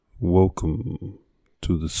Welcome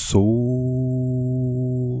to the Soul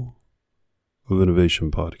of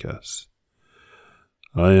Innovation podcast.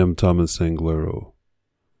 I am Thomas Anglero,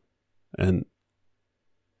 and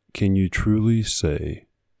can you truly say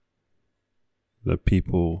that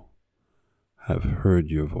people have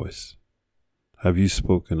heard your voice? Have you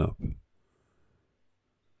spoken up?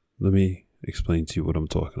 Let me explain to you what I'm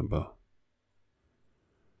talking about.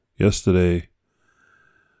 Yesterday,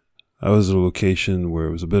 I was at a location where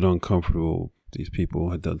it was a bit uncomfortable. These people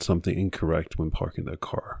had done something incorrect when parking their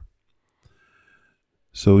car.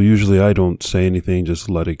 So usually I don't say anything, just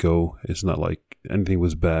let it go. It's not like anything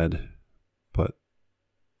was bad. But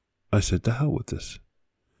I said, to hell with this.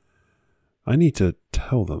 I need to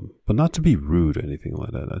tell them, but not to be rude or anything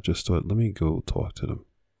like that. I just thought, let me go talk to them.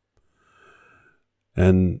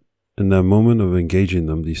 And in that moment of engaging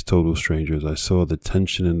them, these total strangers, I saw the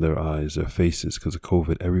tension in their eyes, their faces, because of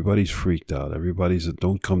COVID. Everybody's freaked out. Everybody's,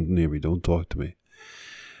 don't come near me, don't talk to me.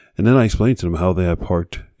 And then I explained to them how they had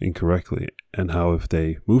parked incorrectly and how if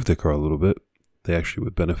they moved their car a little bit, they actually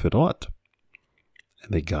would benefit a lot.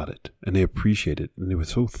 And they got it, and they appreciated it, and they were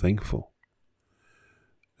so thankful.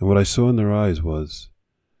 And what I saw in their eyes was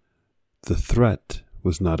the threat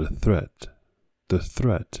was not a threat. The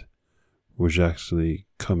threat was actually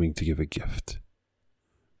coming to give a gift.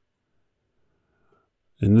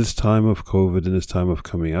 In this time of COVID, in this time of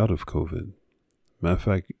coming out of COVID, matter of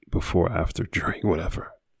fact, before, after, during,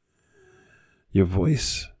 whatever, your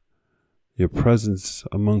voice, your presence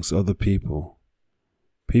amongst other people,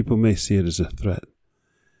 people may see it as a threat.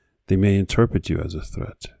 They may interpret you as a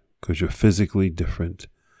threat because you're physically different,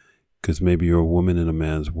 because maybe you're a woman in a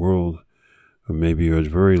man's world, or maybe you're a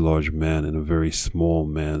very large man in a very small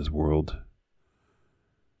man's world.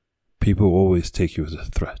 People always take you as a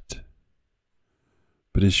threat.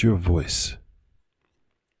 But it's your voice,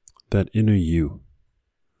 that inner you,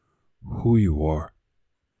 who you are,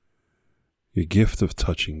 your gift of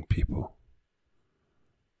touching people,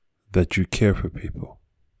 that you care for people,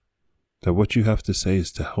 that what you have to say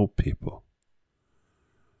is to help people.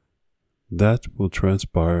 That will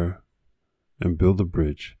transpire and build a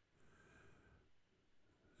bridge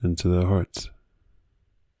into their hearts.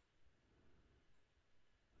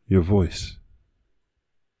 Your voice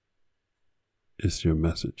is your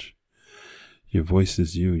message. Your voice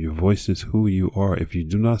is you. Your voice is who you are. If you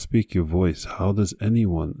do not speak your voice, how does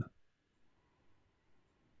anyone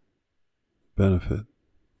benefit?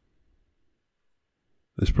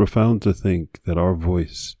 It's profound to think that our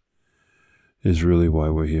voice is really why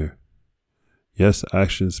we're here. Yes,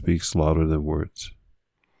 action speaks louder than words.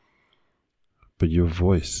 But your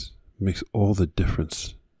voice makes all the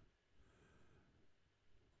difference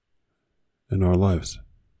in our lives.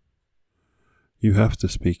 You have to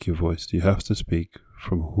speak your voice. You have to speak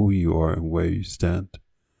from who you are and where you stand.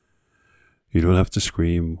 You don't have to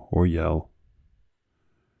scream or yell.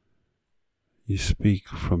 You speak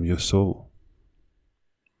from your soul.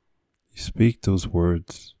 You speak those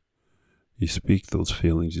words. You speak those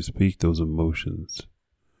feelings. You speak those emotions.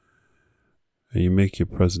 And you make your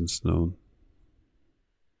presence known.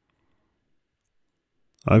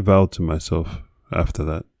 I vowed to myself after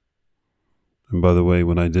that. And by the way,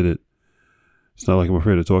 when I did it, it's not like I'm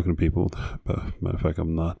afraid of talking to people, but matter of fact,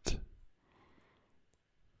 I'm not.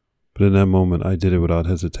 But in that moment, I did it without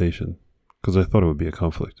hesitation, because I thought it would be a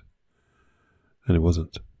conflict. And it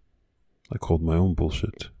wasn't. I called my own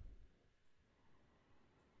bullshit.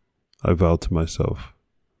 I vowed to myself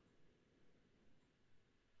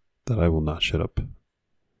that I will not shut up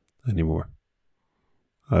anymore.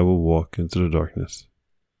 I will walk into the darkness.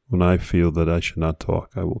 When I feel that I should not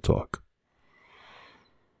talk, I will talk.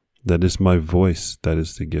 That is my voice, that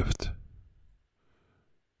is the gift.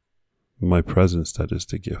 My presence, that is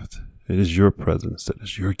the gift. It is your presence, that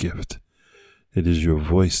is your gift. It is your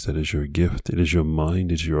voice, that is your gift. It is your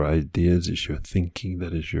mind, it is your ideas, it is your thinking,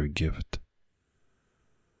 that is your gift.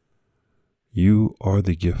 You are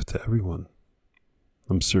the gift to everyone.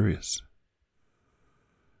 I'm serious.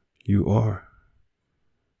 You are.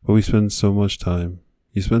 But we spend so much time.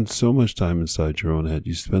 You spend so much time inside your own head.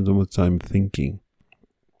 You spend so much time thinking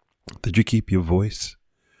that you keep your voice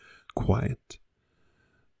quiet.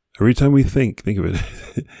 Every time we think of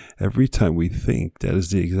it, every time we think, that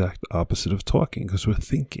is the exact opposite of talking, because we're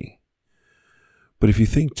thinking. But if you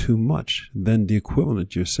think too much, then the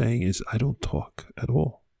equivalent you're saying is, I don't talk at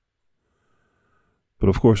all. But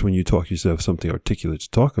of course, when you talk, you still have something articulate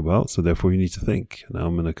to talk about, so therefore you need to think. Now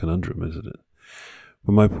I'm in a conundrum, isn't it?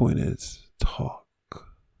 But my point is, talk.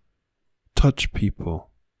 Touch people.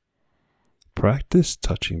 Practice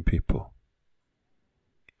touching people.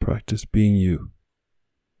 Practice being you.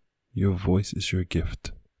 Your voice is your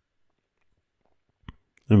gift.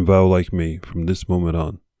 and vow like me from this moment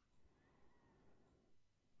on.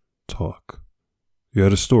 Talk. You're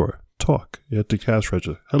at a store. Talk. You're at the cash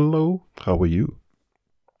register. Hello, how are you?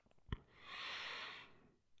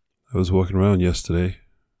 I was walking around yesterday,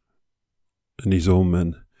 and these old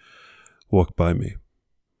men walked by me.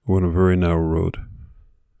 We're on a very narrow road.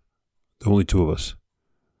 Only two of us.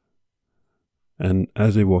 And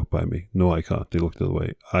as they walked by me, no eye contact, they looked the other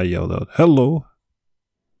way. I yelled out, hello.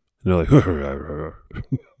 And they're like,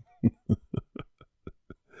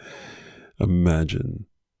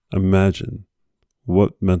 Imagine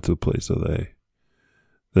what mental place are they?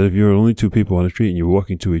 That if you're only two people on the street and you're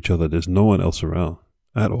walking to each other, there's no one else around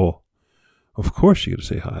at all. Of course you're going to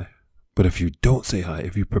say hi. But if you don't say hi,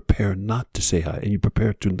 if you prepare not to say hi, and you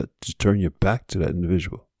prepare to turn your back to that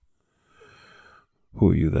individual,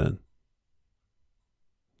 who are you then?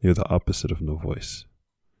 You're the opposite of no voice.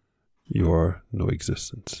 You are no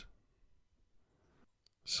existence.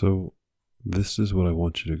 So this is what I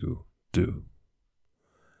want you to do.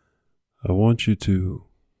 I want you to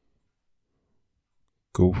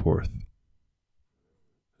go forth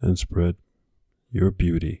and spread your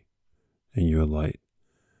beauty and your light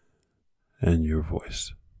and your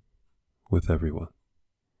voice with everyone.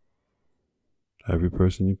 Every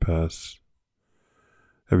person you pass,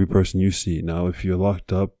 every person you see. Now, if you're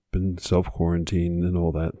locked up and self-quarantine and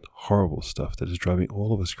all that horrible stuff that is driving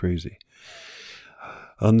all of us crazy,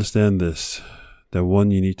 understand this, that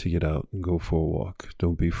one, you need to get out and go for a walk.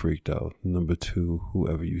 Don't be freaked out. Number two,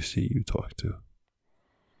 whoever you see, you talk to.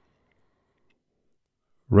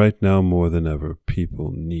 Right now, more than ever,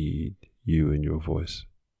 people need you and your voice.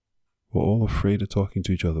 We're all afraid of talking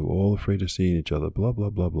to each other. We're all afraid of seeing each other. Blah, blah,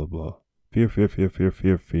 blah, blah, blah. Fear, fear, fear, fear,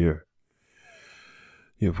 fear, fear.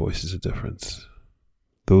 Your voice is a difference.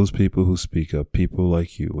 Those people who speak up, people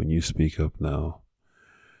like you, when you speak up now,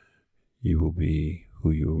 you will be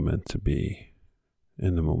who you were meant to be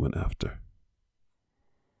in the moment after.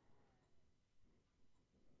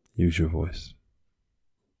 Use your voice.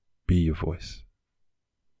 Be your voice.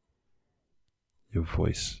 Your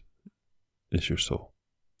voice is your soul.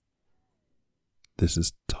 This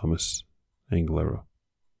is Thomas Anglero,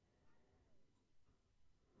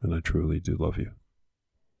 and I truly do love you.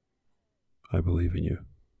 I believe in you,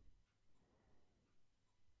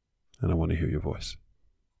 and I want to hear your voice.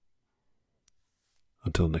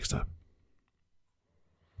 Until next time.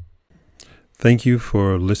 Thank you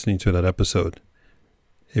for listening to that episode.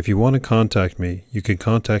 If you want to contact me, you can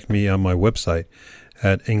contact me on my website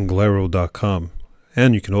at anglero.com,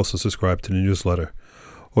 and you can also subscribe to the newsletter,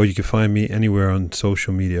 or you can find me anywhere on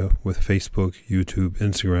social media with Facebook, YouTube,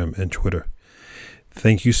 Instagram, and Twitter.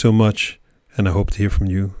 Thank you so much, and I hope to hear from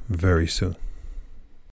you very soon.